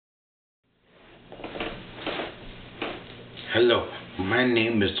Hello, my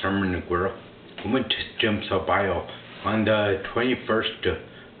name is Herman Aguero. I went to Cell Bio on the 21st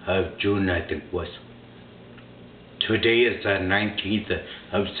of June, I think it was. Today is the 19th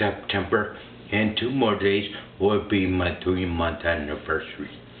of September, and 2 more days will be my 3-month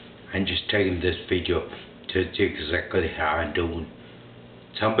anniversary. I'm just taking this video to see exactly how I'm doing.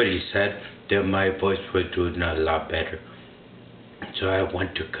 Somebody said that my voice was doing a lot better, so I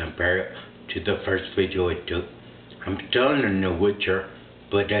want to compare it to the first video I took. I'm still in a new wheelchair,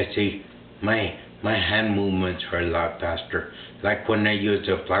 but I see my hand movements are a lot faster. Like when I use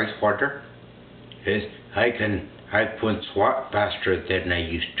the fly swatter, I can swat faster than I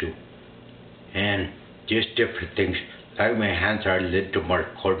used to, and just different things. Like my hands are a little more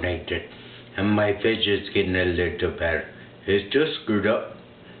coordinated, and my vision's getting a little better. It's still screwed up,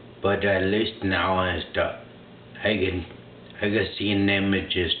 but at least now and stuff, I can see an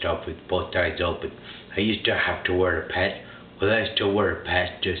image and stuff with both eyes open. I used to have to wear a patch. Well, I still wear a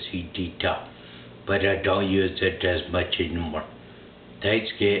patch to see detail, but I don't use it as much anymore. Things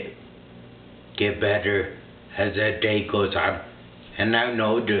get better as the day goes on, and I've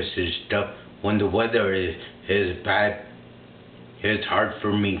noticed this stuff when the weather is bad. It's hard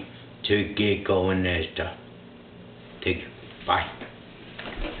for me to get going and stuff. Thank you. Bye.